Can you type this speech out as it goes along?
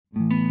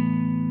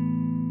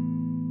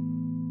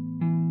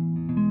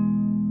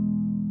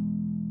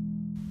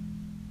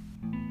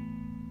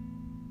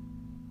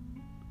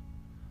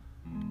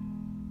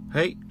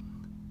Hey,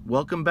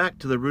 welcome back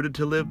to the Rooted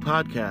to Live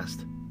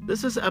podcast.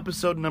 This is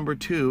episode number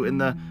 2 in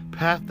the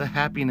Path to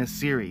Happiness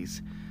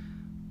series,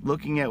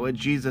 looking at what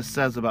Jesus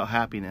says about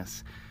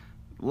happiness.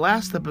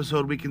 Last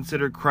episode we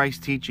considered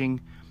Christ's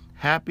teaching,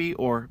 happy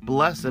or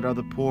blessed are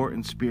the poor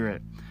in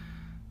spirit.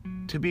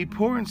 To be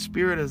poor in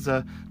spirit is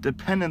a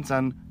dependence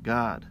on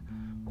God.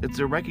 It's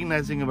a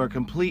recognizing of our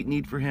complete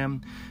need for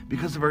Him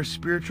because of our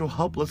spiritual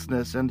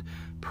helplessness and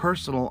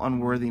personal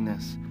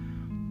unworthiness.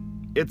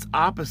 Its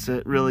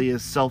opposite really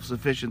is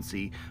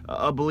self-sufficiency,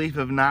 a belief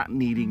of not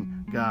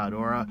needing God,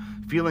 or a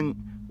feeling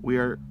we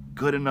are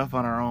good enough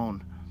on our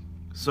own.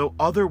 So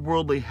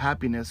otherworldly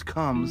happiness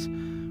comes,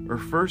 or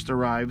first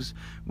arrives,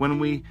 when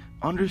we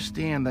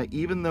understand that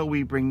even though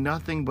we bring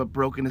nothing but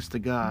brokenness to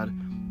God,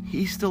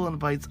 He still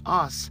invites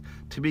us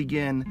to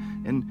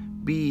begin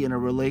and be in a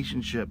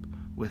relationship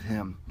with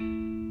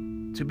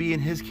Him, to be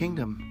in His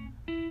kingdom.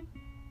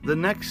 The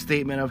next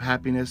statement of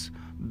happiness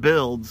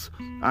builds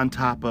on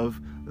top of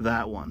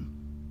that one.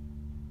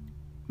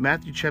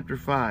 Matthew chapter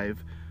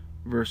 5,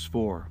 verse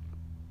 4.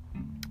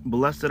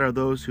 Blessed are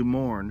those who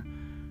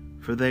mourn,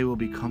 for they will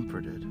be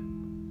comforted.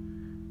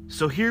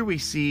 So here we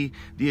see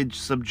the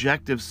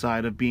subjective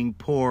side of being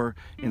poor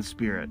in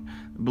spirit.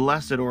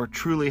 Blessed or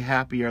truly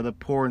happy are the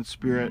poor in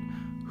spirit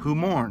who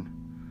mourn.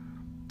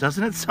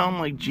 Doesn't it sound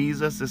like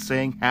Jesus is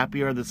saying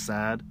happy are the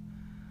sad?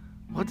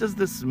 What does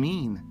this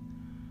mean?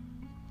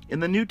 In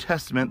the New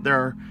Testament, there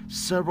are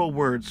several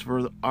words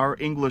for our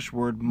English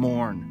word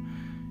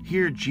mourn.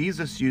 Here,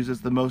 Jesus uses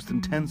the most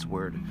intense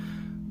word,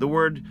 the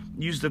word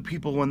used of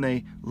people when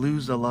they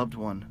lose a loved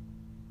one.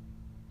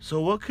 So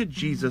what could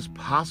Jesus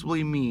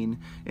possibly mean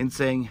in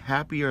saying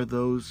happy are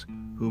those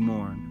who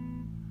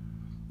mourn?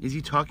 Is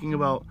He talking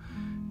about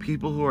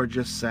people who are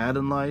just sad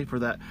in life, or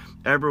that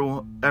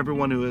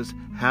everyone who has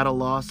had a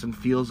loss and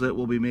feels it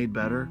will be made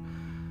better?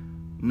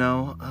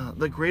 No,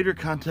 the greater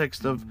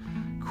context of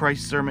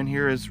Christ's sermon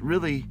here is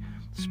really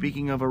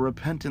speaking of a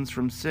repentance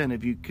from sin,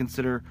 if you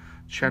consider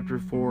chapter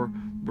 4,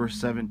 verse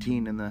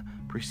 17 in the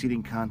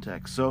preceding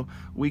context. So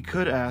we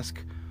could ask,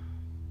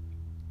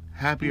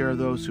 happy are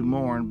those who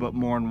mourn, but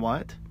mourn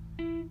what?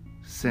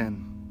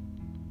 Sin.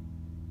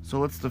 So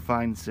let's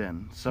define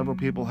sin. Several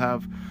people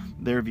have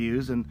their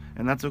views, and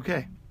that's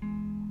okay.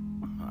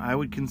 I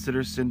would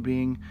consider sin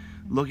being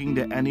looking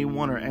to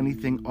anyone or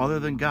anything other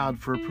than God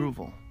for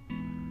approval.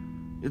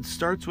 It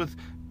starts with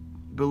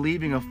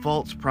believing a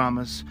false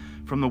promise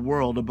from the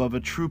world above a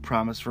true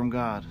promise from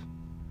God.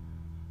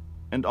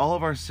 And all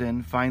of our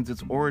sin finds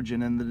its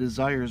origin in the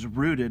desires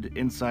rooted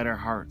inside our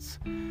hearts.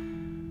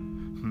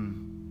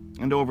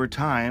 And over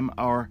time,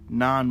 our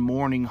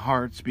non-mourning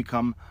hearts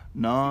become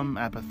numb,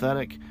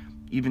 apathetic,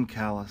 even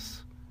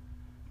callous.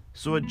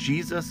 So what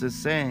Jesus is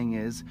saying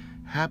is,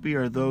 happy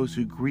are those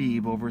who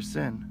grieve over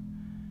sin.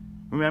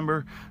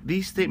 Remember,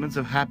 these statements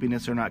of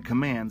happiness are not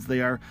commands. They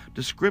are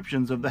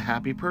descriptions of the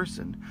happy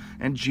person.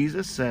 And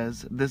Jesus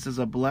says this is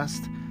a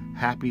blessed,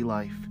 happy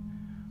life.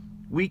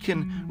 We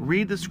can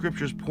read the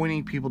scriptures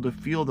pointing people to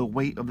feel the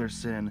weight of their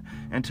sin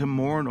and to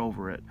mourn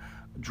over it.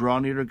 Draw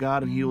near to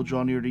God and He will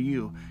draw near to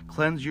you.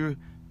 Cleanse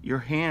your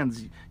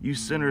hands, you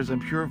sinners,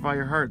 and purify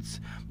your hearts,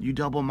 you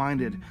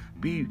double-minded.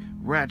 Be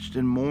wretched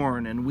and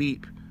mourn and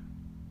weep.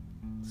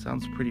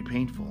 Sounds pretty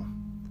painful.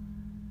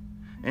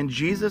 And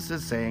Jesus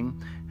is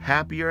saying,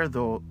 happy are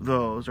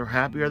those, or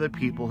happy are the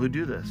people who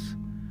do this.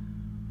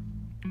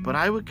 But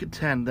I would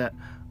contend that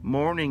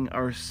mourning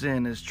our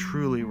sin is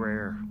truly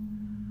rare.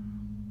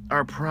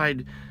 Our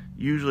pride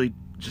usually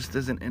just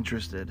isn't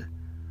interested.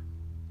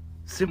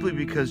 Simply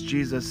because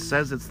Jesus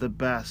says it's the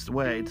best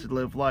way to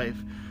live life,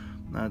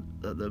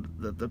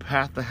 the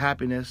path to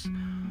happiness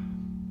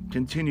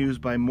continues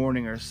by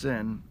mourning our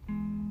sin,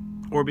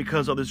 or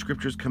because other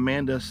scriptures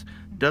command us,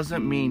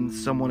 doesn't mean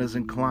someone is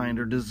inclined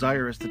or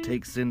desirous to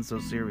take sin so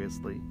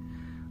seriously,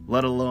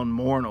 let alone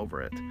mourn over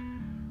it.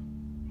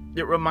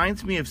 It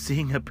reminds me of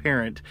seeing a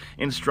parent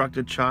instruct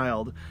a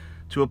child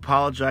to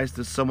apologize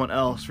to someone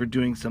else for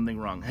doing something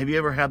wrong. Have you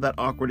ever had that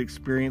awkward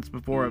experience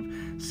before of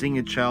seeing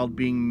a child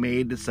being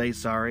made to say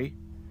sorry?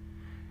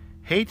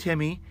 Hey,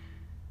 Timmy,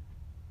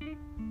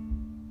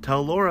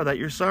 tell Laura that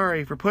you're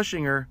sorry for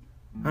pushing her.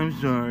 I'm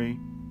sorry.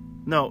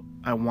 No,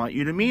 I want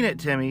you to mean it,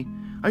 Timmy.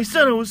 I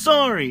said I was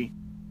sorry.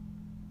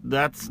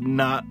 That's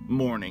not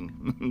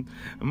mourning.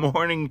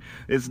 Mourning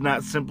is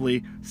not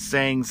simply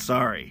saying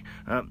sorry.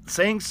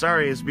 Saying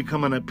sorry has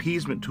become an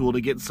appeasement tool to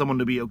get someone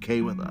to be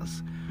okay with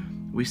us.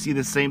 We see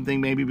the same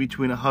thing maybe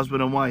between a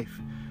husband and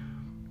wife,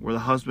 where the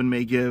husband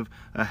may give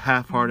a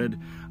half-hearted,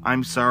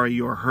 I'm sorry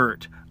you're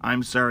hurt.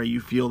 I'm sorry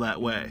you feel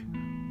that way.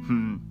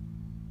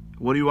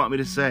 What do you want me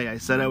to say? I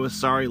said I was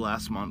sorry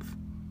last month.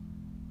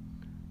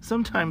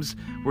 Sometimes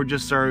we're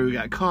just sorry we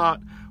got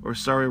caught, or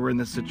sorry we're in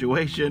this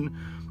situation,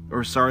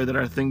 or sorry that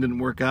our thing didn't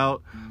work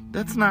out.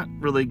 That's not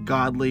really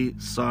godly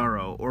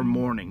sorrow or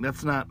mourning.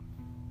 That's not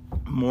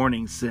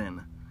mourning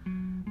sin.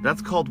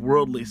 That's called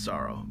worldly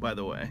sorrow, by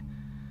the way.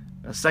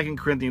 2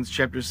 Corinthians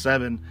chapter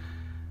 7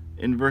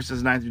 in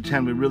verses 9 through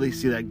 10, we really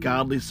see that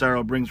godly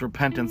sorrow brings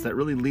repentance that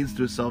really leads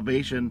to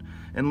salvation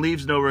and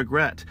leaves no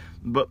regret.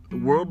 But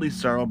worldly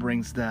sorrow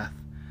brings death.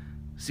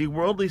 See,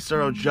 worldly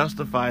sorrow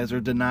justifies or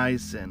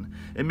denies sin.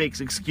 It makes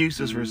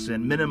excuses for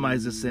sin,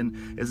 minimizes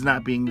sin as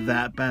not being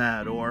that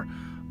bad, or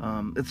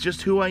it's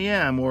just who I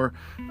am, or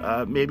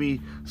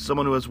maybe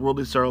someone who has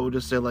worldly sorrow would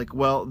just say like,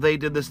 well, they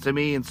did this to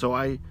me, and so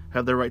I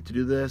have the right to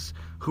do this.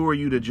 Who are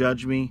you to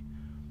judge me?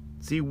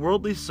 See,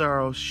 worldly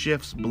sorrow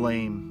shifts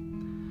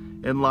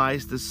blame and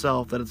lies to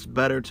self that it's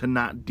better to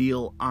not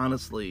deal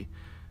honestly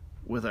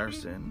with our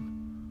sin.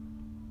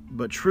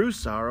 But true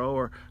sorrow,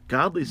 or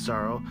godly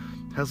sorrow,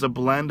 has a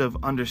blend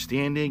of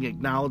understanding,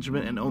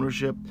 acknowledgement, and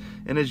ownership,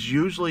 and is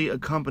usually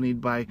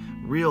accompanied by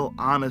real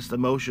honest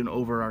emotion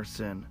over our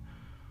sin.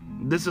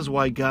 This is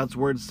why God's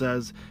word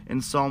says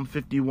in Psalm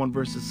 51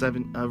 verse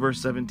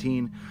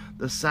 17,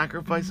 the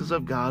sacrifices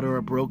of God are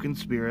a broken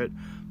spirit,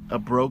 a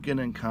broken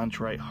and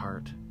contrite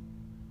heart.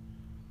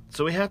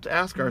 So we have to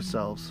ask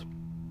ourselves,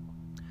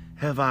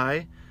 have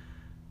I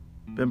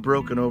been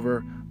broken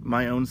over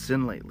my own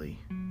sin lately?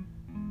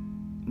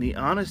 The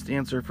honest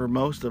answer for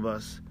most of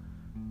us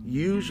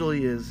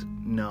usually is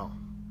no.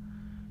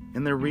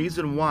 And the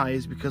reason why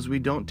is because we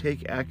don't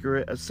take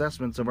accurate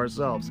assessments of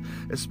ourselves,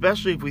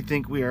 especially if we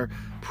think we are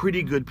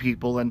pretty good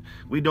people and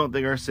we don't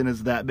think our sin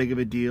is that big of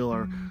a deal,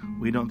 or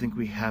we don't think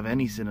we have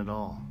any sin at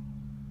all.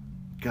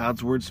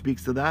 God's word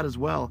speaks to that as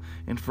well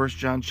in 1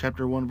 John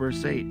chapter 1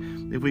 verse 8.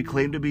 If we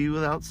claim to be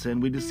without sin,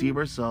 we deceive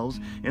ourselves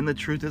and the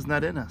truth is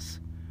not in us.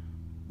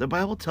 The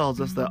Bible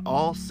tells us that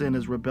all sin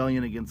is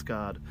rebellion against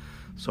God.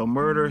 So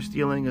murder,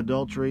 stealing,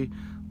 adultery,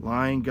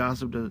 lying,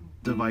 gossip,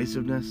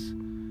 divisiveness,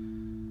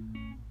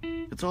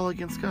 it's all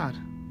against God.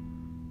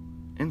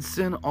 And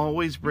sin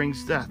always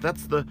brings death.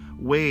 That's the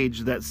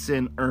wage that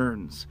sin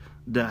earns,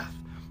 death.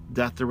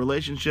 Death to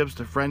relationships,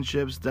 to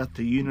friendships, death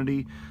to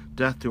unity,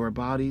 death to our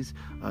bodies,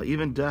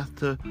 even death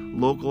to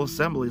local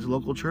assemblies,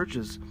 local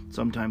churches,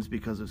 sometimes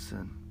because of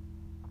sin.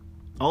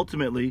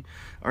 Ultimately,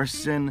 our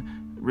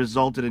sin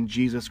resulted in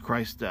Jesus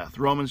Christ's death.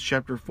 Romans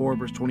chapter 4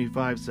 verse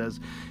 25 says,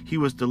 he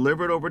was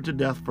delivered over to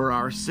death for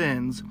our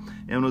sins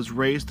and was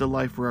raised to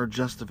life for our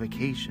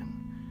justification.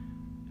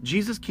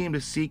 Jesus came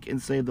to seek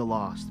and save the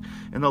lost,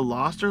 and the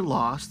lost are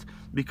lost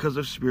because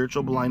of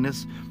spiritual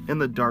blindness and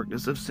the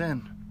darkness of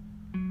sin.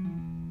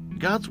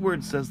 God's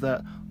word says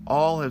that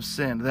all have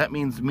sinned. That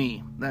means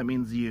me. That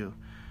means you.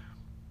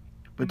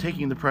 But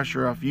taking the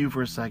pressure off you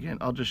for a second,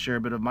 I'll just share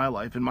a bit of my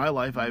life. In my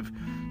life, I've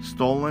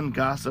stolen,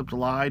 gossiped,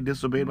 lied,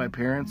 disobeyed my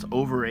parents,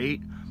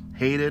 overate,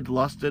 hated,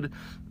 lusted,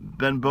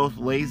 been both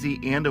lazy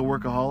and a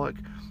workaholic.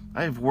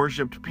 I have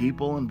worshipped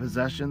people and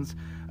possessions.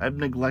 I've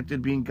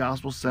neglected being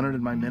gospel-centered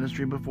in my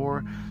ministry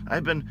before.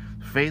 I've been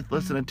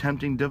faithless in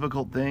attempting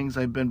difficult things.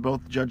 I've been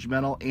both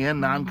judgmental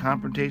and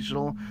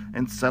non-confrontational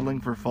and settling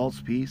for false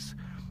peace.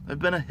 I've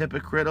been a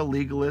hypocrite, a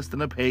legalist,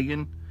 and a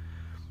pagan.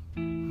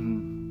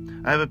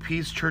 I have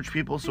appeased church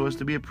people so as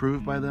to be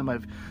approved by them.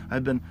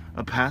 I've been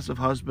a passive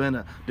husband,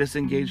 a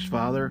disengaged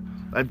father.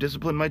 I've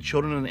disciplined my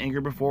children in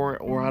anger before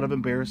or out of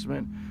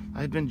embarrassment.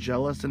 I've been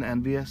jealous and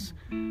envious.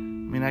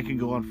 I could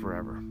go on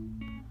forever.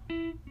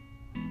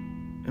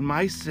 And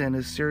my sin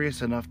is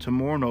serious enough to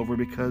mourn over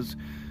because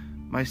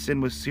my sin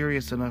was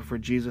serious enough for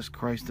Jesus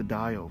Christ to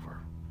die over.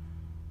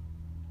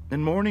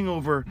 And mourning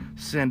over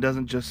sin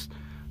doesn't just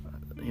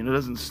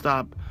doesn't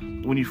stop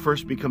when you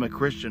first become a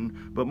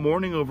Christian, but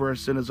mourning over our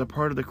sin is a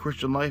part of the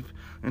Christian life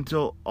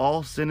until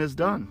all sin is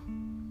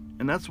done.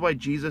 And that's why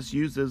Jesus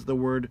uses the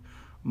word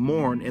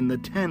mourn in the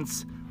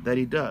tense that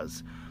he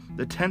does.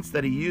 The tense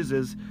that he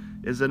uses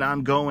is an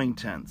ongoing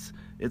tense.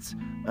 It's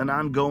an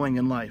ongoing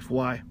in life.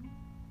 Why?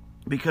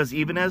 Because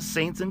even as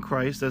saints in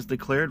Christ, as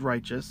declared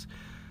righteous,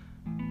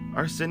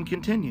 our sin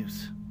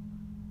continues.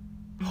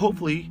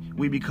 Hopefully,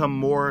 we become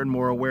more and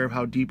more aware of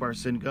how deep our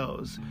sin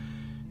goes,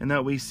 and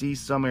that we see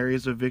some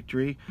areas of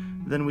victory,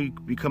 then we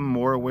become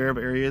more aware of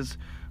areas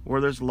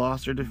where there's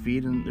loss or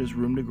defeat and there's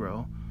room to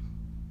grow.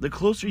 The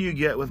closer you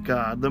get with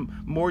God, the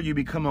more you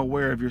become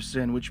aware of your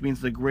sin, which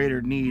means the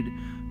greater need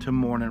to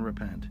mourn and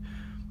repent.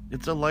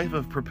 It's a life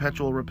of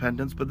perpetual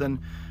repentance, but then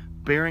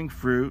bearing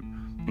fruit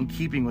and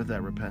keeping with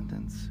that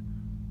repentance.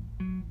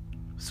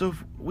 So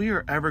if we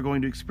are ever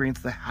going to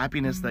experience the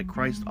happiness that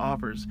Christ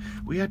offers,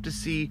 we have to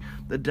see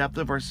the depth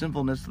of our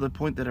sinfulness to the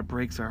point that it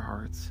breaks our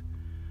hearts.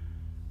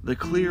 The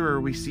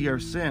clearer we see our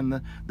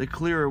sin, the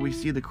clearer we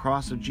see the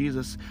cross of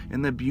Jesus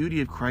and the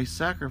beauty of Christ's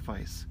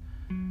sacrifice.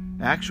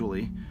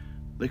 Actually,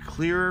 the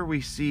clearer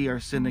we see our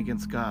sin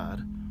against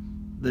God,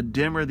 the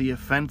dimmer the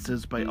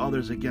offenses by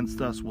others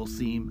against us will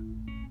seem.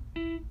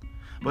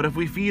 But if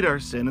we feed our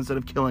sin instead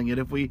of killing it,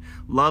 if we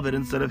love it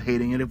instead of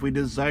hating it, if we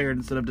desire it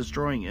instead of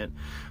destroying it,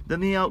 then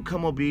the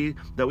outcome will be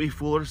that we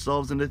fool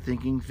ourselves into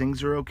thinking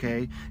things are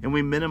okay, and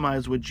we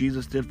minimize what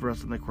Jesus did for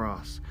us on the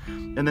cross.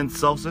 And then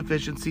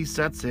self-sufficiency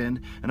sets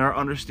in, and our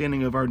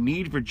understanding of our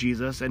need for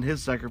Jesus and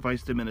his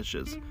sacrifice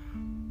diminishes.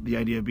 The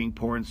idea of being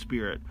poor in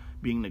spirit,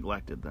 being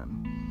neglected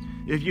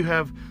then. If you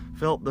have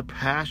felt the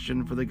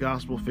passion for the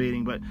gospel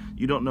fading, but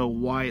you don't know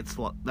why it's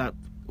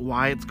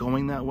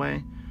going that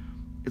way,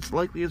 it's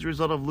likely as a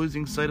result of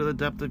losing sight of the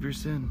depth of your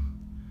sin.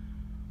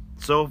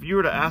 So if you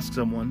were to ask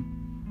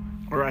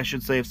someone, or I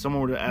should say if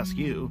someone were to ask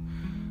you,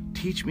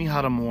 teach me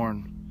how to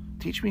mourn.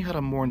 Teach me how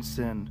to mourn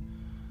sin.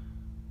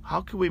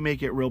 How can we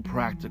make it real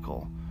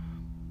practical?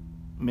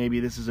 Maybe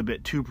this is a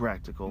bit too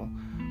practical,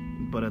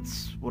 but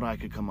it's what I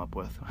could come up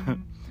with.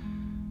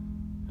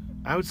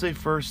 I would say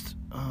first,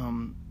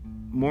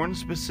 mourn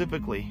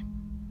specifically.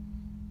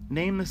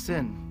 Name the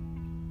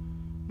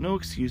sin. No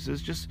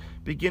excuses. Just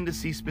begin to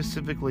see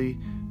specifically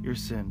your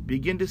sin.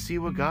 Begin to see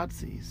what God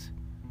sees.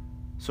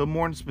 So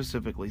mourn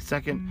specifically.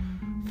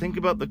 Second, think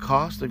about the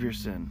cost of your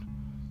sin.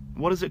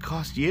 What does it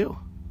cost you?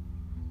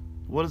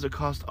 What does it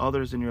cost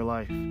others in your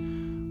life?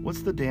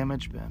 What's the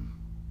damage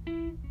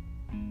been?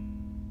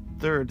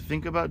 Third,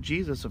 think about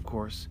Jesus, of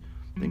course.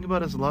 Think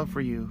about his love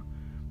for you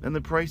and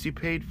the price he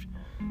paid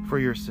for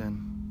your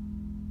sin.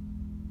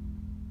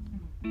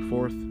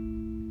 Fourth,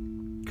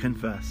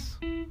 confess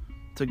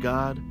to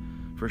God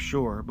for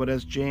sure, but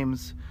as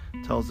James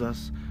tells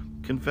us,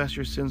 confess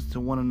your sins to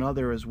one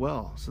another as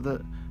well, so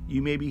that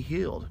you may be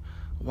healed.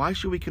 Why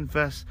should we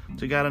confess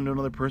to God and to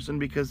another person?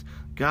 Because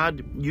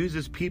God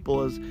uses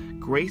people as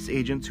grace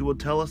agents who will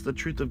tell us the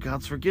truth of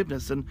God's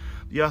forgiveness, and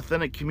the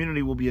authentic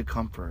community will be a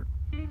comfort.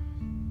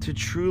 To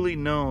truly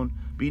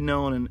be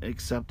known and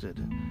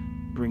accepted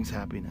brings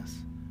happiness.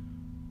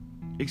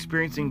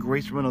 Experiencing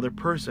grace from another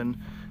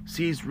person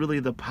sees really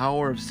the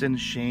power of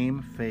sin's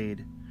shame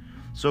fade.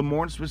 So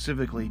mourn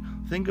specifically.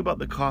 Think about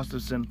the cost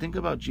of sin. Think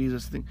about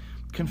Jesus.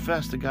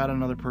 Confess to God and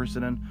another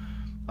person. And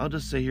I'll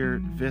just say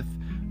here, fifth,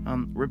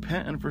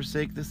 repent and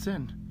forsake the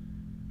sin.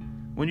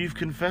 When you've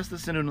confessed the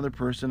sin to another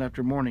person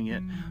after mourning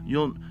it,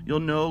 you'll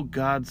know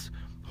God's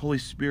Holy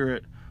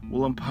Spirit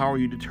will empower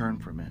you to turn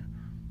from it.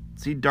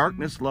 See,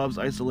 darkness loves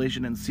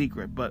isolation and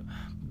secret, but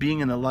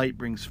being in the light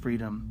brings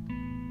freedom.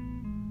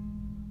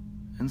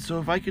 And so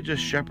if I could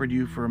just shepherd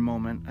you for a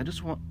moment, I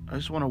just want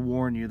to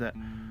warn you that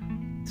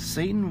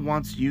Satan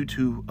wants you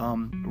to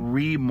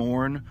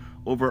re-mourn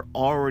over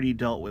already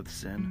dealt with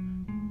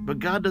sin. But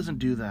God doesn't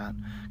do that.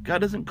 God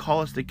doesn't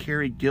call us to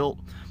carry guilt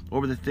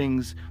over the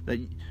things that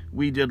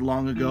we did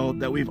long ago,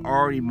 that we've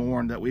already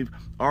mourned, that we've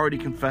already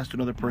confessed to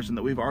another person,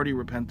 that we've already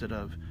repented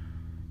of.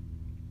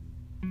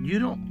 You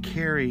don't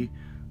carry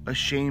a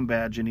shame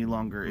badge any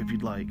longer if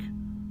you'd like.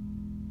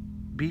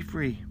 Be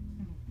free.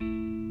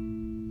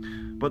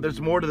 But there's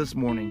more to this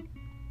mourning.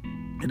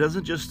 It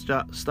doesn't just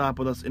stop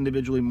with us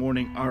individually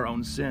mourning our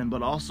own sin,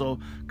 but also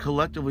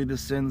collectively the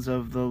sins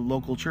of the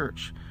local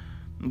church.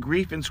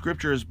 Grief in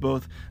Scripture is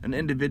both an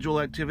individual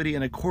activity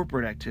and a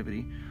corporate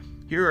activity.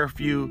 Here are a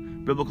few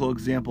biblical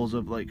examples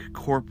of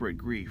corporate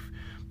grief.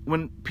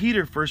 When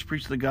Peter first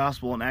preached the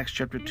gospel in Acts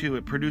chapter 2,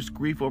 it produced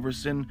grief over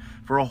sin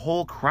for a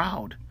whole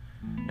crowd.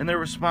 And their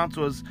response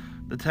was,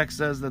 the text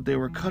says that they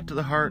were cut to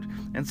the heart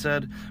and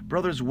said,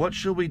 "Brothers, what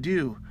shall we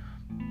do?"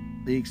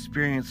 They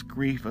experienced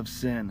grief of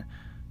sin,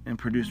 and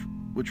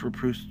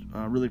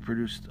really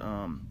produced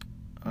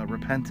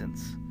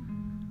repentance.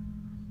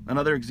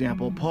 Another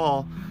example,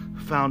 Paul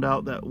found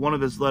out that one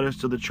of his letters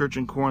to the church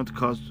in Corinth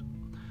caused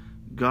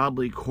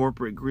godly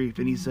corporate grief,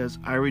 and he says,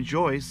 "I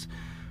rejoice,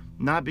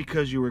 not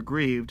because you were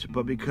grieved,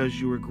 but because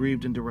you were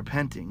grieved into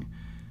repenting,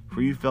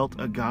 for you felt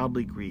a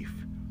godly grief.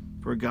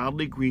 For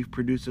godly grief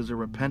produces a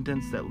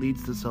repentance that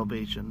leads to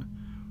salvation."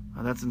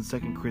 That's in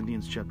 2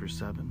 Corinthians chapter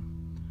 7.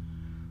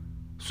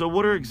 So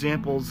what are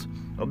examples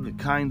of the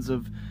kinds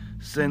of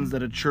sins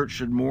that a church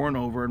should mourn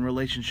over in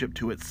relationship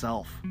to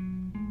itself?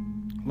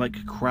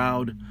 Like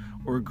crowd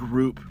or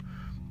group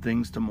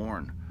things to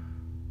mourn.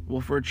 Well,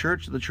 for a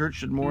church, the church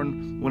should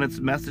mourn when its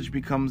message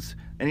becomes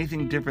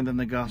anything different than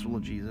the gospel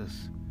of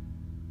Jesus.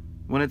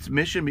 When its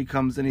mission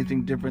becomes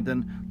anything different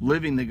than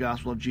living the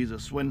gospel of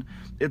Jesus. When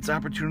its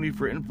opportunity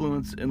for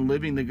influence in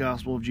living the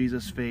gospel of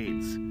Jesus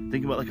fades.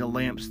 Think about like a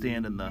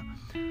lampstand and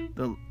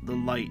the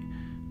light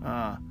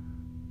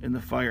in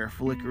the fire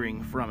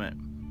flickering from it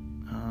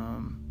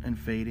and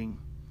fading.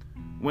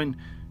 When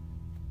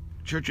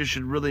churches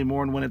should really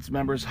mourn when its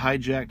members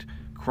hijacked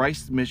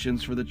Christ's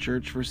missions for the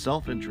church for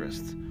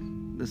self-interest.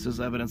 This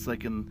is evidence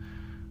like in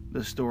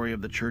the story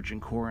of the church in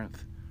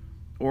Corinth.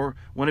 Or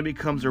when it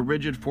becomes a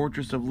rigid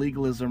fortress of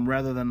legalism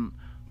rather than,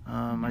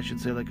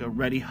 like a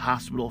ready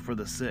hospital for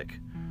the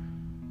sick.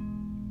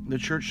 The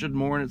church should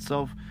mourn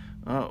itself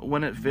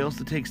when it fails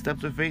to take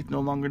steps of faith, no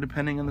longer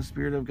depending on the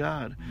Spirit of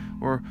God.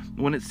 Or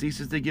when it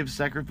ceases to give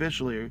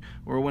sacrificially.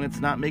 Or when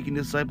it's not making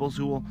disciples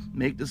who will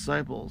make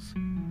disciples.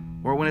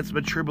 Or when its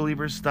mature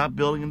believers stop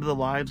building into the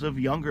lives of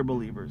younger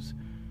believers.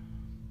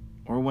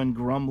 Or when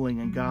grumbling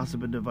and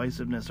gossip and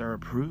divisiveness are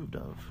approved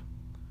of.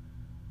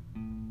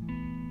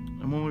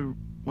 And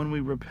when we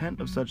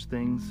repent of such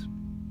things,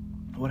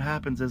 what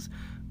happens is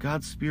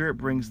God's Spirit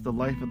brings the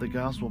life of the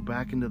gospel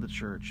back into the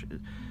church.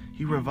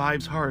 He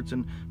revives hearts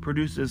and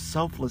produces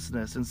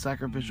selflessness and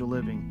sacrificial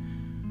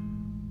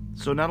living.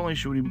 So not only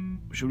should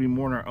we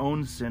mourn our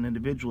own sin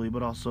individually,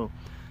 but also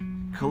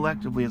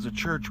collectively as a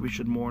church we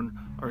should mourn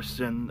our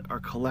sin, our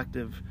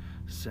collective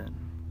sin.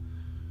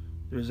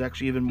 There's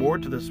actually even more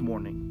to this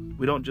mourning.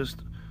 We don't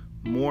just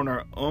mourn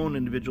our own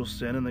individual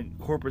sin and the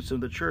corporate sin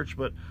of the church,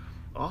 but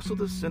also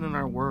the sin in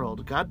our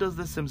world. God does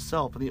this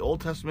himself. In the Old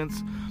Testament,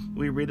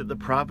 we read that the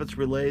prophets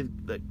relay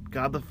that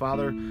God the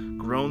Father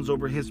groans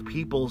over his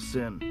people's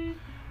sin.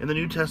 In the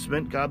New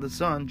Testament, God the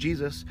Son,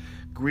 Jesus,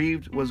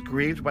 was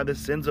grieved by the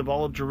sins of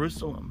all of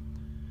Jerusalem.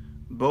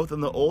 Both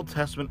in the Old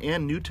Testament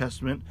and New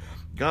Testament,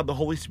 God the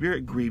Holy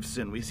Spirit grieves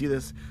sin. We see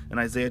this in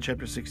Isaiah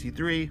chapter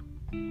 63,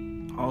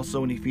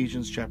 also in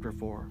Ephesians chapter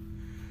 4.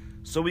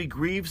 So we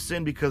grieve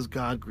sin because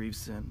God grieves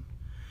sin.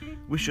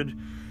 We should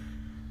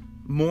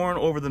mourn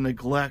over the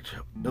neglect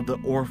of the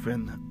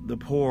orphan, the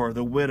poor,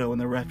 the widow, and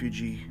the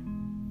refugee.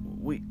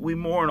 We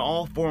mourn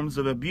all forms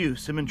of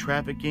abuse, human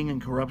trafficking,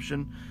 and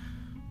corruption.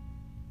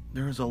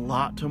 There is a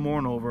lot to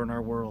mourn over in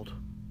our world.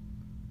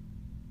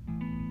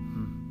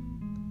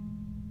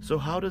 So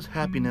how does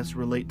happiness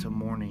relate to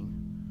mourning?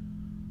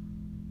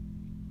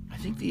 I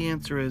think the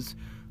answer is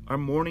our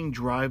mourning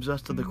drives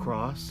us to the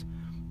cross,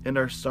 and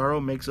our sorrow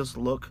makes us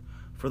look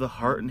for the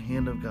heart and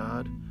hand of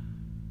God,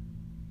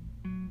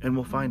 and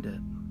we'll find it.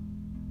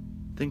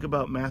 Think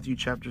about Matthew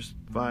chapter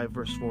 5,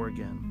 verse 4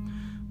 again.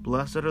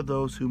 Blessed are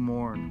those who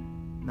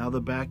mourn. Now the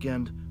back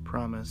end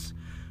promise,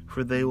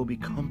 for they will be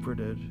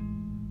comforted.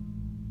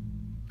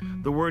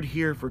 The word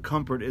here for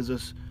comfort is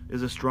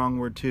a strong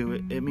word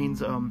too. It means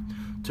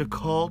to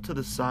call to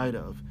the side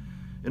of,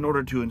 in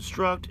order to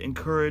instruct,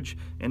 encourage,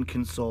 and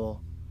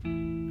console.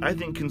 I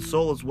think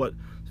console is what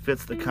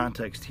fits the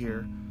context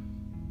here.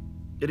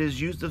 It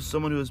is used of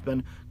someone who has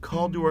been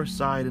called to our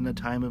side in a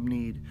time of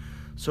need.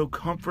 So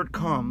comfort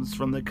comes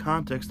from the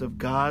context of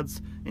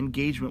God's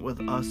engagement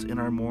with us in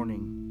our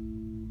mourning.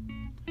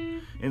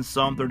 In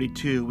Psalm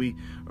 32, we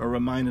are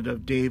reminded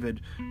of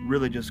David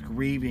really just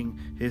grieving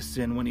his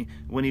sin.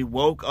 When he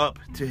woke up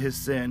to his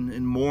sin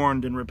and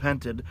mourned and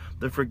repented,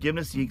 the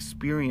forgiveness he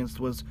experienced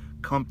was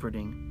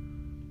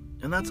comforting.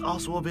 And that's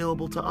also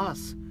available to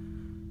us.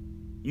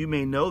 You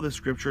may know the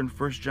scripture in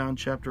 1 John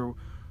chapter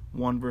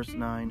 1, verse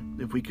 9.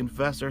 If we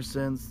confess our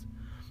sins,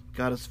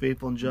 God is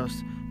faithful and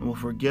just and will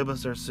forgive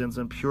us our sins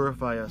and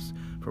purify us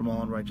from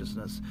all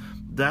unrighteousness.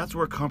 That's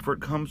where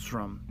comfort comes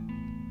from.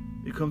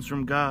 It comes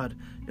from God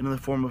in the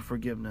form of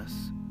forgiveness.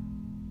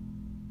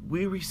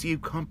 We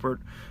receive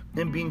comfort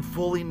in being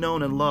fully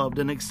known and loved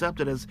and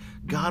accepted as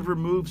God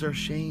removes our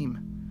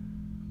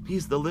shame.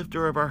 He's the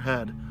lifter of our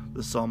head,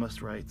 the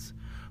psalmist writes.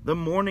 The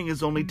mourning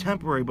is only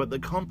temporary, but the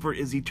comfort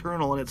is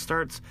eternal, and it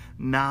starts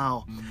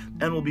now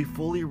and will be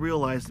fully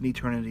realized in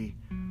eternity.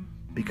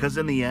 Because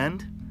in the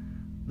end,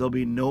 there'll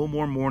be no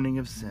more mourning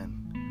of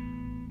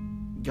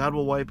sin. God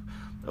will wipe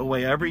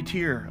away every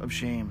tear of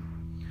shame.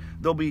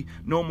 There'll be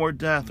no more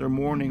death or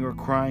mourning or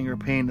crying or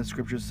pain, the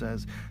scripture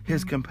says.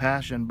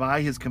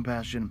 By his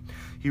compassion,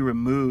 he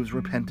removes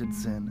repented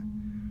sin.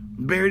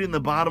 Buried in the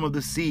bottom of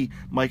the sea,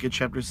 Micah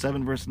chapter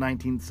 7 verse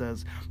 19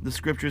 says, the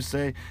scriptures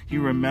say he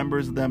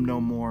remembers them no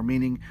more,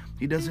 meaning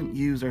he doesn't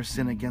use our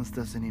sin against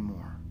us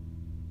anymore.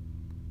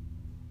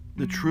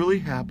 The truly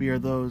happy are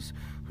those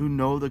who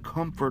know the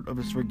comfort of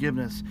his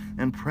forgiveness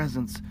and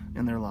presence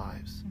in their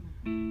lives.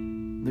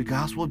 The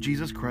gospel of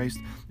Jesus Christ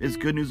is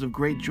good news of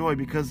great joy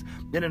because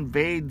it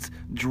invades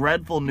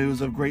dreadful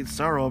news of great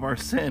sorrow of our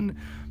sin.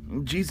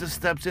 Jesus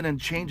steps in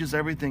and changes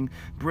everything,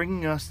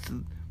 bringing us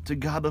to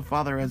God the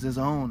Father as his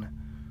own.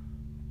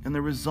 And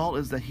the result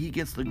is that he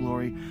gets the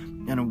glory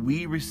and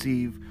we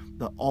receive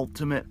the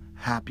ultimate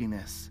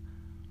happiness.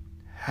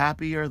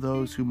 Happy are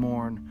those who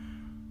mourn,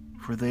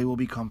 for they will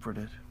be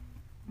comforted.